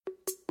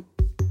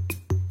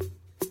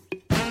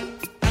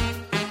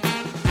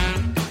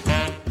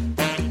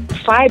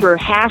fiber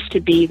has to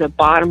be the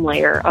bottom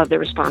layer of the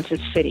responsive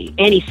city,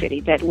 any city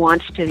that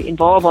wants to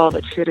involve all of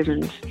its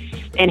citizens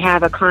and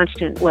have a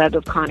constant web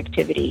of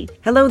connectivity.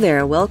 Hello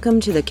there.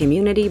 Welcome to the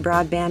Community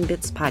Broadband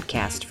Bits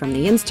podcast from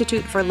the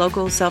Institute for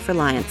Local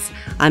Self-Reliance.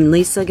 I'm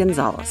Lisa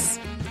Gonzalez.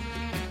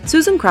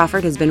 Susan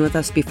Crawford has been with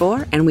us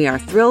before, and we are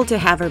thrilled to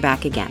have her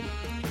back again.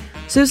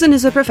 Susan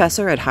is a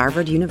professor at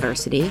Harvard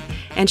University,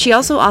 and she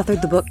also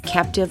authored the book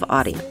Captive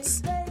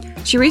Audience.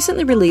 She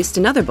recently released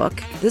another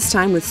book, this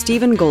time with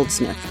Stephen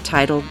Goldsmith,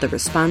 titled The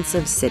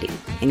Responsive City: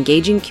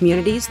 Engaging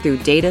Communities Through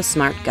Data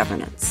Smart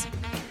Governance.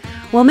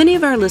 While many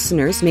of our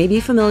listeners may be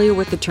familiar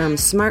with the term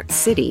smart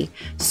city,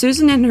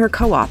 Susan and her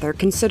co-author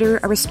consider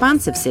a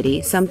responsive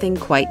city something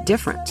quite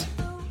different.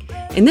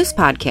 In this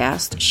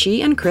podcast,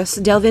 she and Chris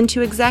delve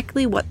into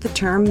exactly what the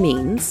term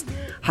means,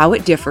 how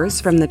it differs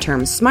from the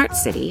term smart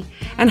city,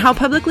 and how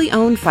publicly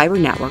owned fiber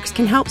networks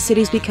can help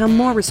cities become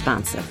more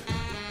responsive.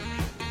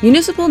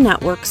 Municipal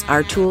networks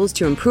are tools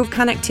to improve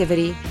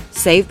connectivity,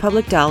 save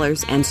public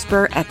dollars, and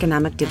spur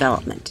economic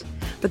development.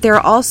 But they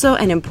are also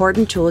an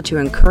important tool to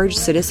encourage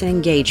citizen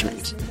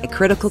engagement, a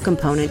critical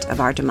component of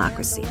our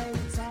democracy.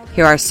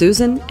 Here are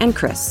Susan and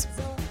Chris.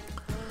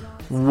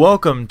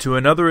 Welcome to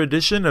another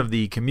edition of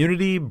the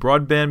Community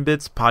Broadband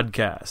Bits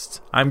podcast.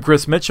 I'm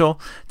Chris Mitchell.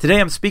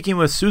 Today I'm speaking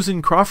with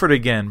Susan Crawford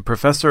again,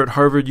 professor at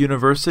Harvard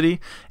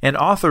University and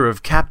author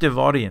of Captive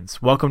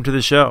Audience. Welcome to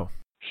the show.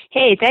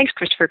 Hey, thanks,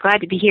 Christopher. Glad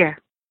to be here.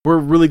 We're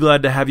really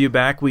glad to have you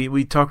back.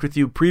 We talked with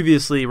you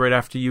previously right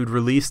after you'd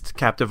released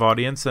Captive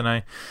Audience, and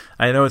I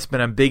know it's been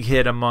a big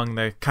hit among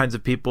the kinds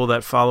of people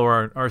that follow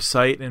our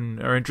site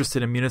and are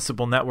interested in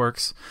municipal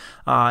networks.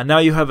 Now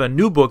you have a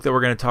new book that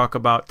we're going to talk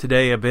about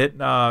today a bit,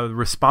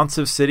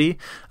 Responsive City,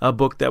 a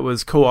book that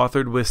was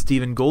co-authored with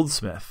Stephen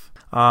Goldsmith.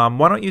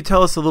 Why don't you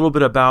tell us a little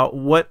bit about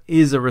what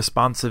is a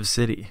responsive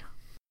city?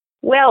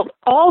 Well,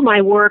 all my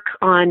work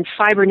on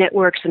fiber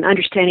networks and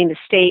understanding the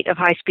state of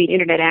high-speed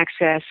internet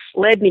access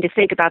led me to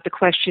think about the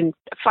question,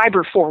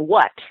 fiber for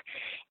what?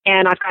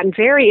 And I've gotten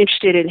very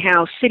interested in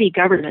how city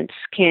governments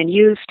can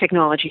use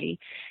technology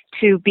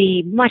to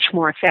be much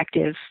more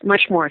effective,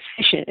 much more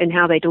efficient in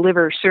how they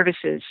deliver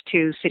services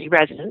to city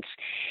residents.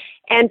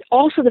 And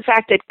also the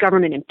fact that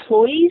government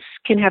employees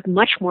can have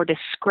much more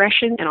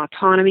discretion and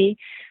autonomy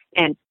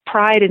and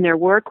pride in their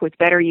work with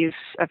better use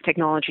of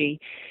technology.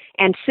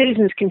 And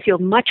citizens can feel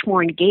much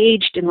more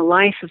engaged in the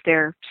life of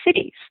their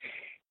cities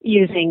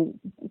using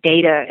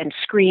data and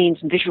screens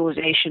and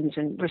visualizations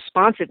and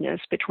responsiveness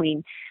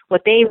between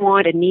what they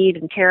want and need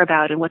and care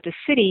about and what the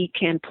city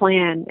can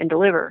plan and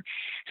deliver.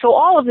 So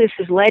all of this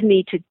has led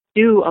me to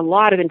do a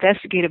lot of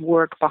investigative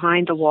work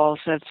behind the walls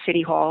of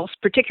city halls,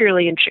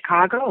 particularly in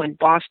Chicago and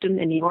Boston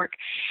and New York.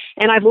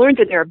 And I've learned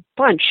that there are a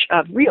bunch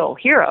of real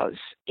heroes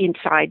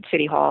inside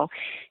City Hall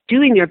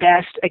doing their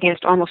best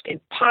against almost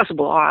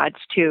impossible odds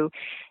to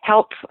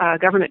help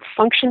government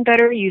function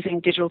better using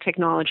digital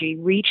technology,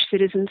 reach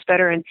citizens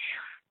better, and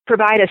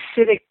provide a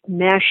civic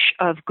mesh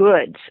of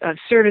goods, of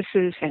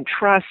services and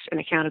trust and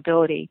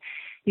accountability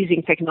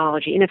using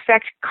technology. In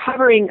effect,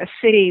 covering a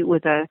city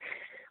with a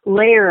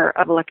layer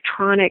of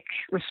electronic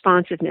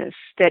responsiveness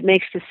that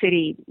makes the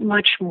city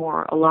much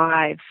more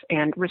alive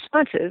and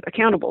responsive,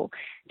 accountable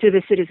to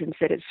the citizens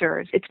that it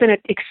serves. It's been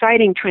an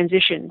exciting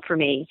transition for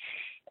me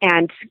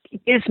and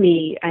gives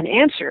me an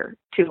answer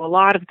to a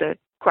lot of the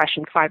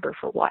question, fiber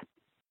for what?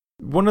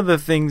 One of the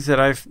things that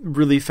I've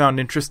really found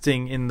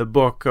interesting in the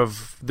book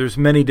there's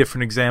many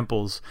different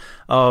examples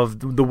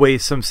of the way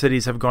some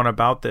cities have gone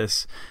about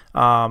this.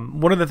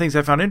 One of the things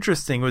I found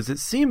interesting was it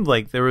seemed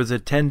like there was a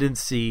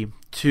tendency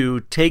to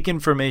take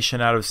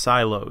information out of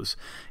silos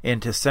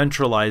and to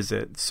centralize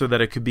it so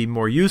that it could be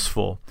more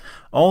useful,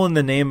 all in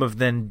the name of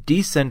then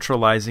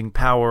decentralizing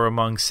power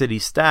among city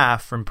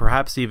staff and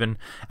perhaps even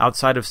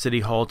outside of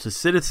City Hall to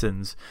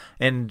citizens,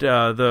 and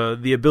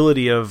the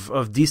ability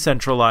of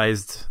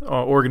decentralized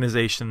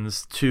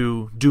organizations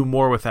to do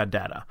more with that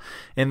data.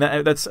 And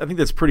I think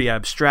that's pretty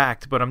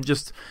abstract, but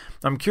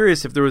I'm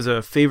curious if there was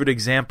a favorite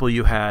example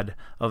you had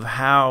of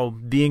how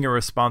being a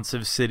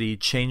responsive city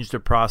changed the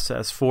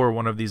process for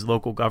one of these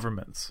local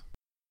governments.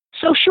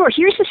 So sure,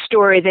 here's a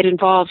story that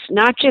involves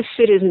not just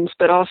citizens,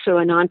 but also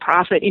a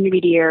nonprofit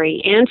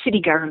intermediary and city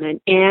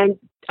government and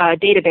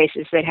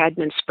databases that had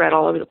been spread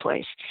all over the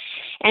place.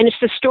 And it's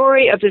the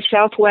story of the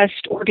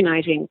Southwest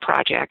Organizing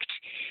Project,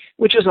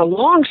 which was a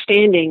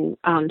long-standing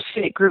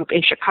civic group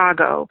in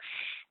Chicago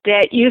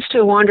that used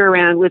to wander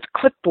around with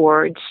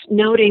clipboards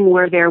noting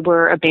where there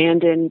were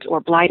abandoned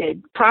or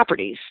blighted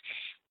properties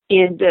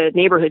in the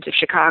neighborhoods of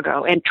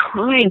Chicago and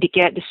trying to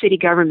get the city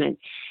government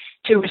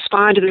to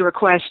respond to the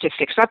request to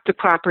fix up the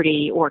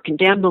property or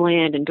condemn the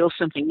land and build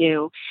something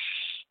new.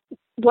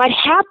 What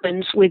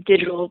happens with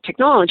digital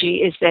technology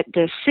is that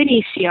the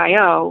city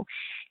CIO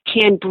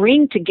can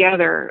bring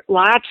together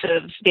lots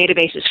of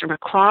databases from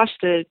across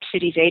the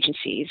city's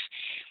agencies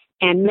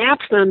and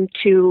map them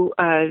to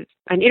an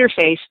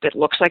interface that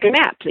looks like a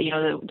map,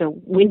 the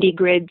Windy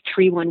Grid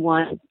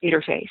 311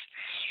 interface.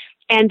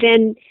 And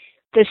then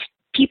the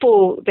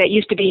people that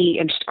used to be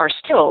and are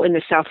still in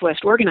the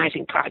Southwest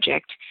Organizing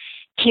Project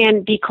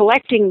can be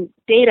collecting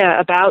data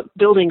about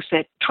buildings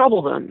that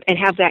trouble them and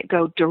have that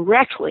go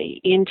directly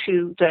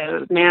into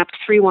the MAP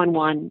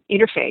 311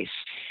 interface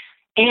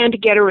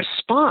and get a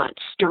response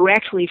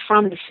directly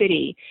from the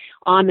city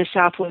on the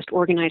Southwest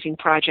Organizing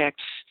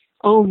Project's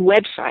own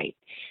website.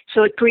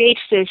 So it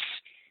creates this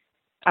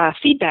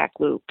feedback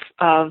loop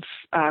of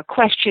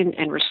question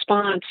and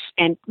response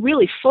and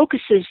really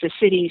focuses the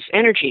city's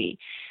energy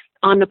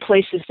on the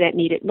places that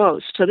need it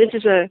most. So this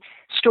is a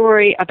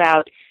story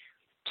about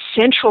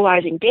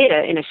centralizing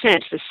data. In a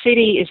sense, the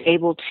city is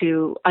able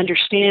to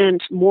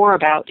understand more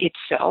about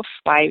itself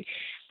by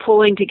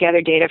pulling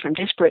together data from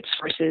disparate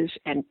sources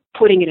and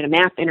putting it in a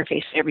map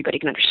interface that everybody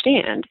can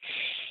understand.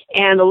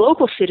 And the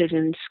local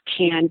citizens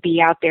can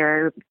be out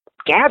there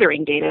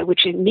gathering data,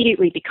 which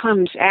immediately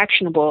becomes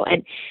actionable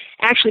and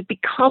actually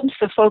becomes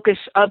the focus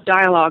of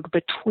dialogue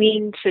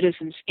between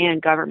citizens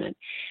and government.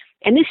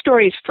 And this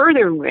story is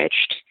further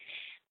enriched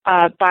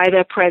by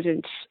the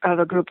presence of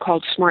a group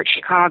called Smart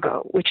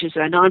Chicago, which is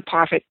a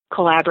nonprofit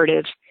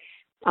collaborative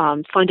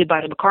funded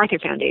by the MacArthur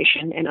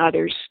Foundation and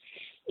others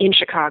in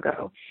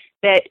Chicago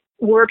that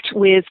worked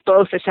with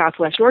both the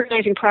Southwest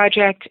Organizing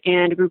Project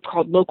and a group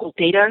called Local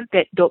Data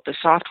that built the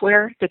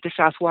software that the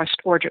Southwest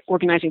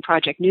Organizing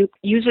Project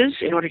uses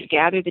in order to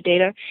gather the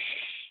data,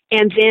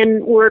 and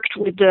then worked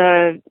with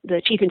the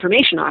Chief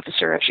Information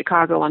Officer of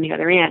Chicago on the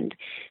other end,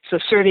 so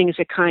serving as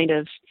a kind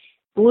of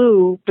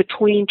glue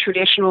between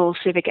traditional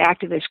civic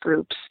activist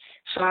groups,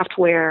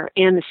 software,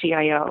 and the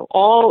CIO,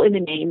 all in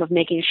the name of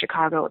making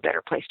Chicago a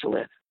better place to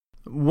live.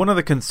 One of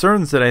the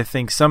concerns that I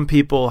think some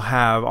people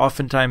have,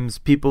 oftentimes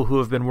people who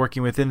have been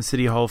working within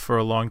City Hall for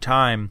a long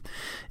time,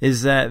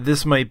 is that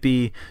this might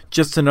be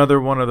just another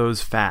one of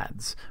those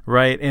fads,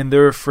 right? And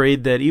they're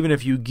afraid that even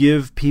if you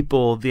give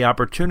people the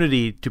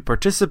opportunity to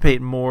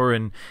participate more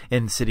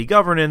in city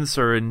governance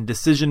or in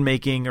decision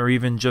making or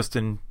even just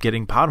in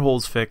getting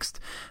potholes fixed,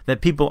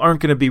 that people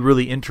aren't going to be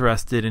really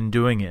interested in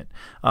doing it.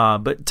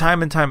 But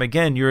time and time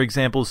again, your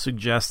examples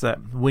suggest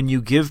that when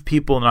you give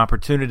people an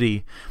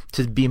opportunity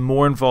to be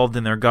more involved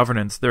in their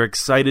governance, they're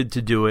excited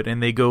to do it,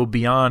 and they go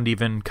beyond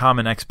even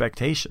common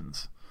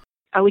expectations.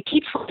 We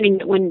keep finding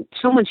that when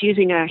someone's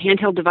using a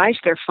handheld device,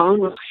 their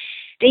phone,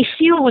 they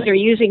feel when they're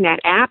using that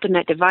app and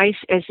that device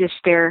as if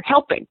they're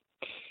helping,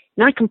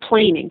 not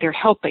complaining, they're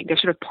helping. They're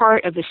sort of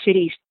part of the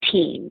city's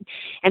team.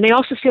 And they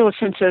also feel a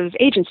sense of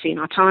agency and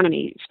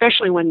autonomy,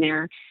 especially when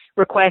their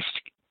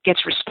request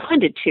gets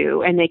responded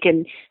to and they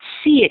can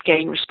see it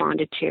getting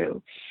responded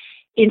to.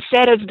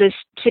 Instead of this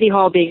City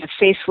Hall being a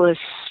faceless,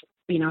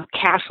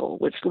 castle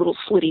with little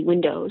slitty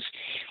windows,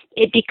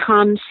 it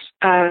becomes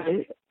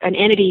an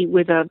entity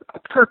with a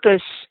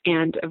purpose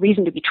and a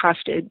reason to be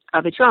trusted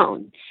of its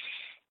own.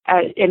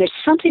 And it's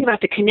something about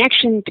the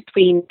connection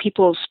between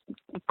people's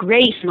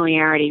great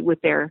familiarity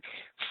with their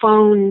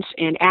phones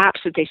and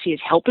apps that they see as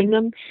helping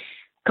them,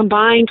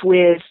 combined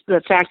with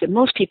the fact that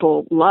most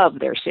people love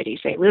their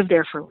cities. They live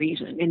there for a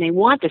reason, and they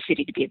want the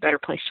city to be a better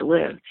place to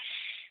live.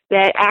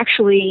 That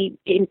actually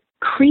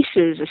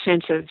increases a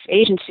sense of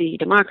agency,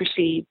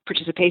 democracy,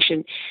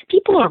 participation.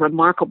 People are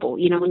remarkable.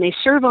 When they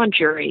serve on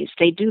juries,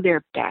 they do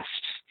their best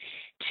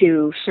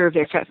to serve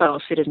their fellow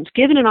citizens,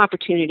 given an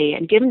opportunity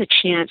and given the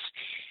chance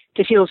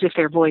to feel as if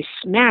their voice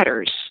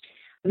matters.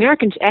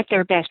 Americans at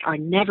their best are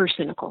never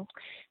cynical.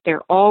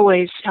 They're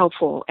always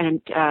helpful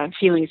and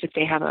feeling as if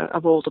they have a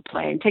role to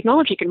play. And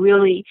technology can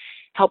really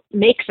help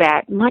make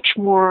that much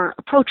more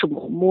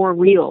approachable, more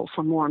real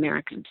for more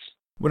Americans.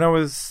 When I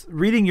was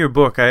reading your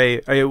book,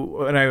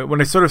 when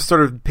I sort of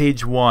started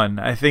page 1,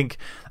 I think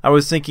I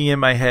was thinking in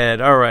my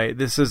head, all right,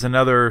 this is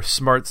another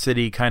smart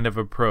city kind of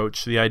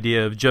approach, the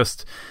idea of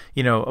just,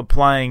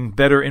 applying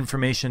better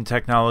information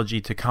technology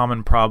to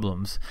common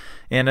problems.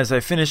 And as I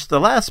finished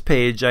the last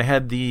page, I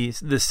had the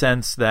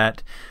sense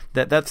that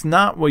that's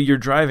not what you're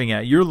driving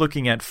at. You're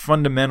looking at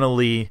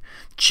fundamentally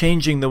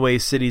changing the way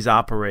cities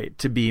operate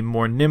to be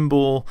more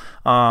nimble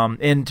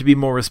and to be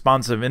more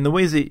responsive in the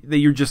ways that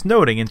you're just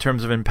noting in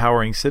terms of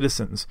empowering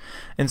citizens.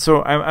 And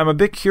so I'm a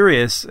bit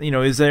curious,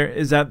 is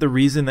that the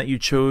reason that you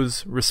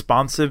chose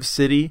responsive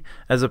city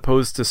as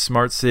opposed to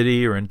smart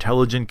city or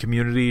intelligent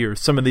community or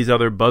some of these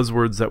other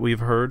buzzwords that we've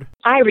heard?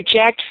 I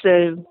reject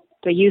the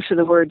use of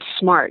the word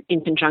smart in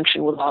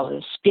conjunction with all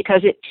this,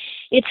 because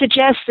it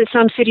suggests that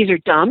some cities are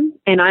dumb,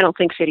 and I don't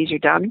think cities are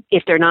dumb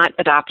if they're not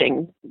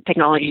adopting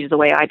technologies the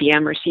way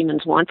IBM or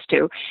Siemens wants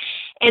to.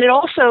 And it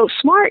also,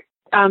 smart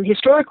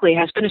historically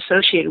has been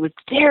associated with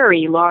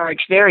very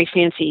large, very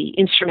fancy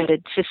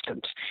instrumented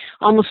systems,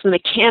 almost the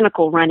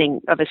mechanical running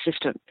of a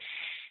system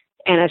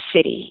and a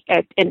city,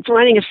 and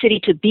running a city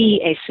to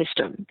be a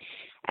system.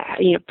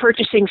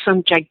 Purchasing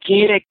some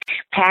gigantic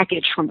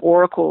package from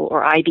Oracle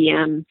or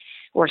IBM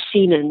or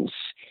Siemens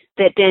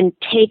that then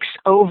takes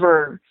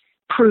over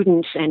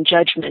prudence and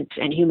judgment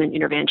and human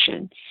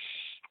intervention.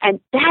 And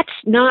that's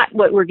not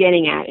what we're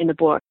getting at in the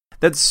book.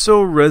 That's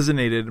so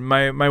resonated.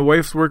 My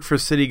wife's worked for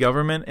city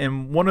government,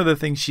 and one of the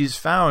things she's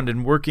found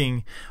in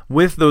working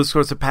with those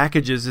sorts of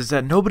packages is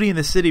that nobody in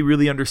the city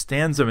really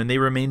understands them, and they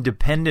remain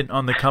dependent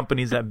on the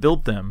companies that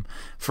built them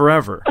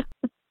forever.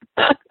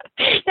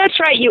 That's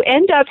right. You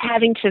end up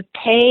having to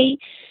pay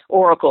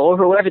Oracle or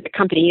whoever the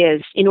company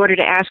is in order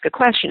to ask a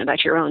question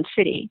about your own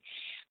city.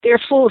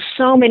 They're full of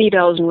so many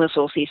bells and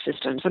whistles, these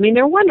systems. I mean,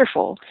 they're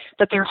wonderful,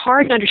 but they're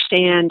hard to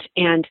understand,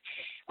 and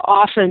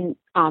often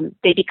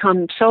they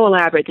become so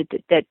elaborate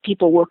that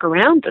people work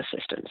around the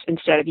systems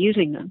instead of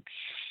using them.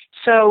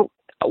 So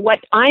what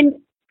I'm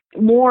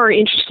more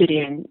interested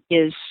in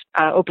is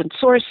open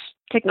source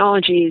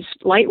technologies,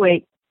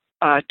 lightweight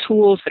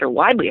tools that are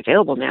widely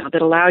available now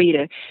that allow you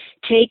to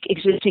take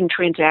existing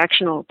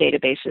transactional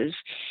databases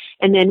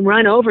and then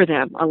run over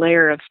them a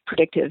layer of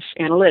predictive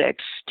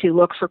analytics to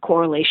look for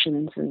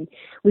correlations and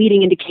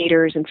leading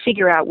indicators and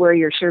figure out where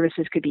your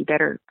services could be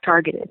better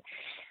targeted.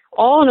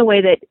 All in a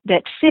way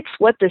that fits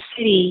what the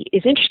city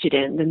is interested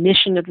in, the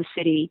mission of the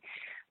city,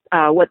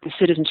 what the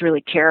citizens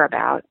really care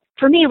about.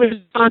 For me,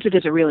 responsive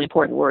is a really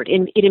important word.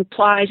 It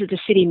implies that the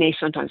city may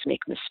sometimes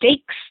make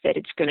mistakes, that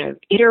it's going to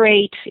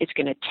iterate, it's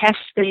going to test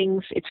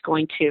things, it's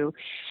going to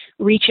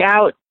reach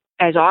out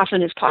as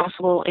often as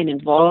possible and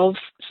involve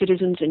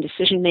citizens in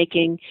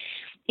decision-making.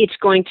 It's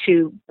going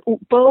to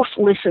both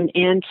listen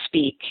and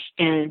speak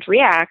and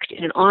react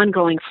in an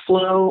ongoing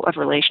flow of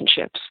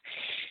relationships.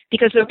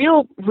 Because the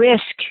real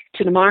risk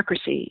to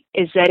democracy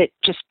is that it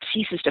just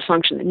ceases to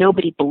function, that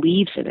nobody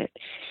believes in it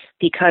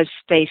because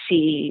they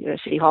see the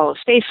city hall as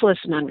faceless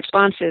and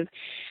unresponsive.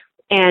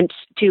 And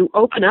to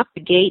open up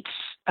the gates,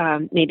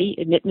 maybe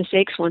admit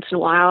mistakes once in a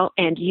while,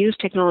 and use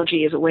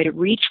technology as a way to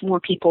reach more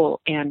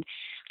people and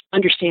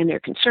understand their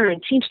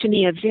concerns seems to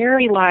me a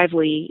very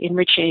lively,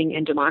 enriching,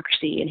 and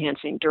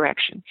democracy-enhancing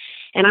direction.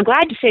 And I'm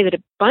glad to say that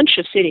a bunch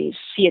of cities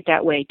see it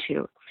that way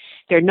too.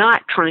 They're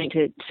not trying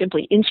to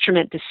simply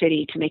instrument the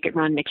city to make it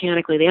run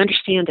mechanically. They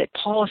understand that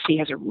policy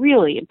has a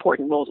really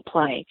important role to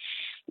play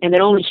and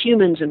that only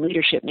humans and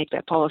leadership make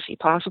that policy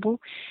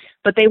possible.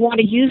 But they want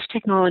to use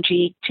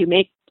technology to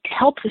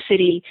help the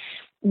city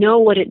know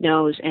what it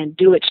knows and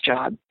do its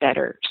job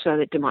better so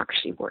that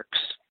democracy works.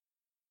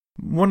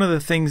 One of the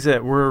things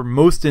that we're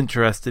most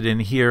interested in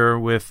here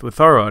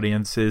with our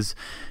audience is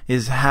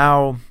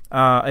how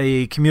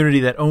a community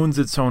that owns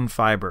its own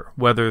fiber,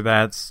 whether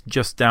that's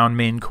just down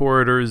main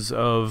corridors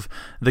of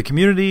the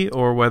community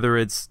or whether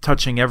it's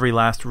touching every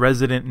last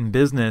resident and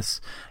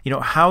business,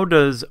 how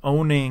does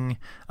owning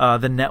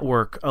the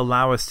network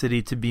allow a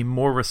city to be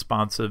more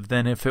responsive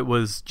than if it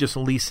was just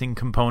leasing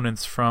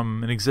components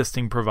from an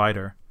existing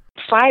provider?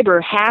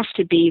 Fiber has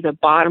to be the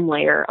bottom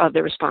layer of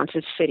the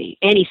responsive city,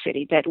 any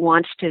city that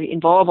wants to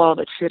involve all of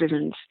its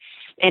citizens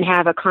and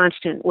have a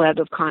constant web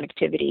of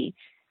connectivity,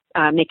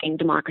 making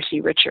democracy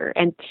richer.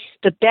 And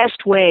the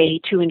best way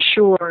to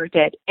ensure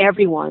that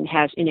everyone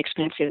has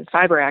inexpensive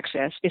fiber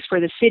access is for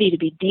the city to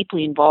be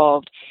deeply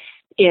involved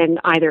in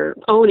either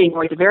owning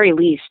or at the very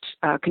least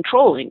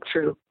controlling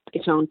through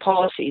its own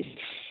policies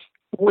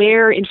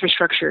where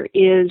infrastructure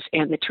is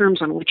and the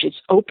terms on which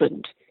it's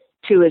opened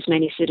to as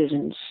many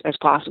citizens as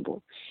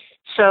possible.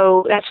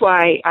 So that's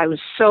why I was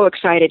so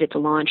excited at the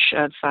launch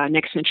of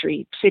Next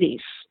Century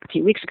Cities a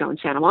few weeks ago in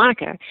Santa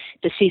Monica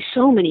to see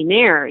so many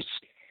mayors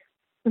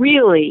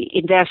really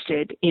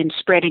invested in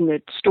spreading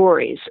the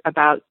stories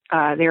about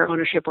their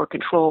ownership or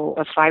control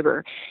of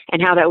fiber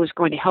and how that was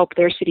going to help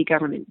their city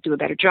government do a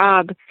better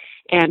job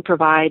and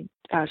provide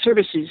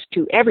services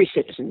to every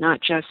citizen,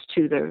 not just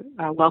to the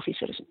wealthy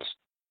citizens.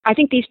 I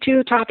think these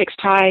two topics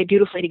tie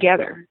beautifully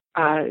together.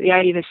 The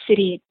idea of a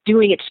city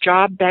doing its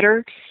job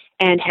better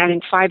and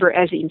having fiber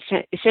as the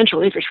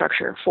essential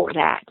infrastructure for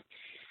that.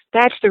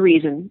 That's the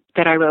reason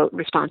that I wrote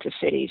Responsive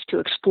Cities, to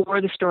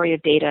explore the story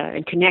of data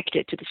and connect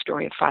it to the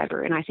story of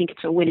fiber. And I think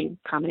it's a winning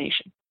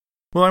combination.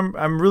 Well,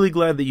 I'm really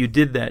glad that you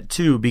did that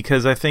too,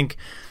 because I think,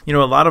 a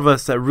lot of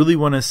us that really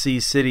want to see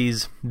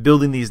cities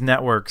building these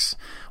networks,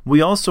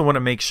 we also want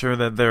to make sure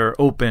that they're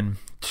open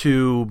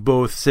to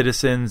both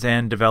citizens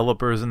and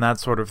developers and that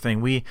sort of thing.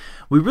 We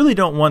really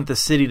don't want the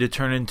city to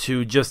turn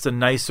into just a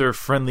nicer,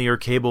 friendlier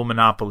cable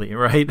monopoly,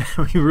 right?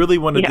 We really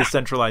want to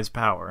decentralize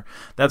power.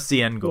 That's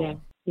the end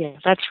goal. Yeah,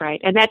 that's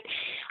right. And that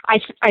I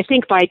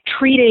think by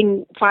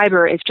treating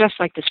fiber as just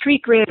like the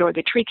street grid or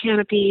the tree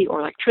canopy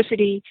or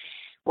electricity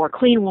or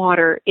clean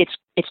water, it's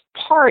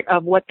part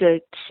of what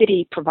the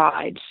city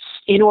provides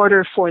in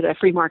order for the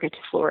free market to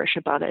flourish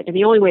above it. And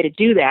the only way to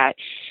do that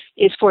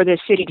is for the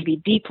city to be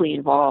deeply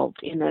involved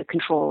in the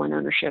control and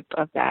ownership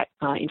of that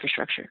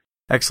infrastructure.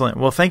 Excellent.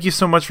 Well, thank you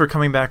so much for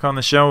coming back on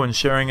the show and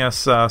sharing us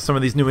some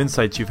of these new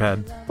insights you've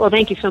had. Well,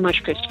 thank you so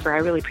much, Christopher. I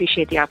really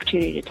appreciate the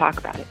opportunity to talk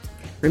about it.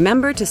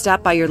 Remember to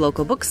stop by your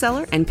local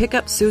bookseller and pick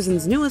up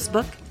Susan's newest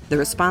book, The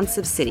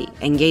Responsive City,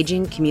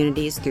 Engaging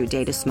Communities Through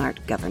Data Smart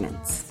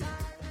Governance.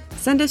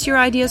 Send us your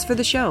ideas for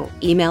the show.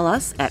 Email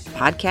us at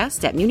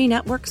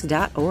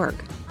podcast@muninetworks.org.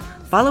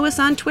 Follow us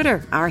on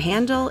Twitter. Our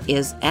handle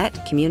is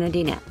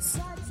 @CommunityNets.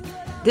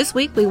 This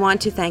week, we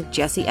want to thank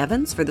Jesse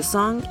Evans for the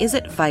song Is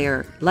It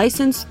Fire,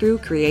 licensed through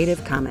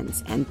Creative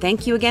Commons. And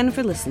thank you again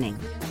for listening.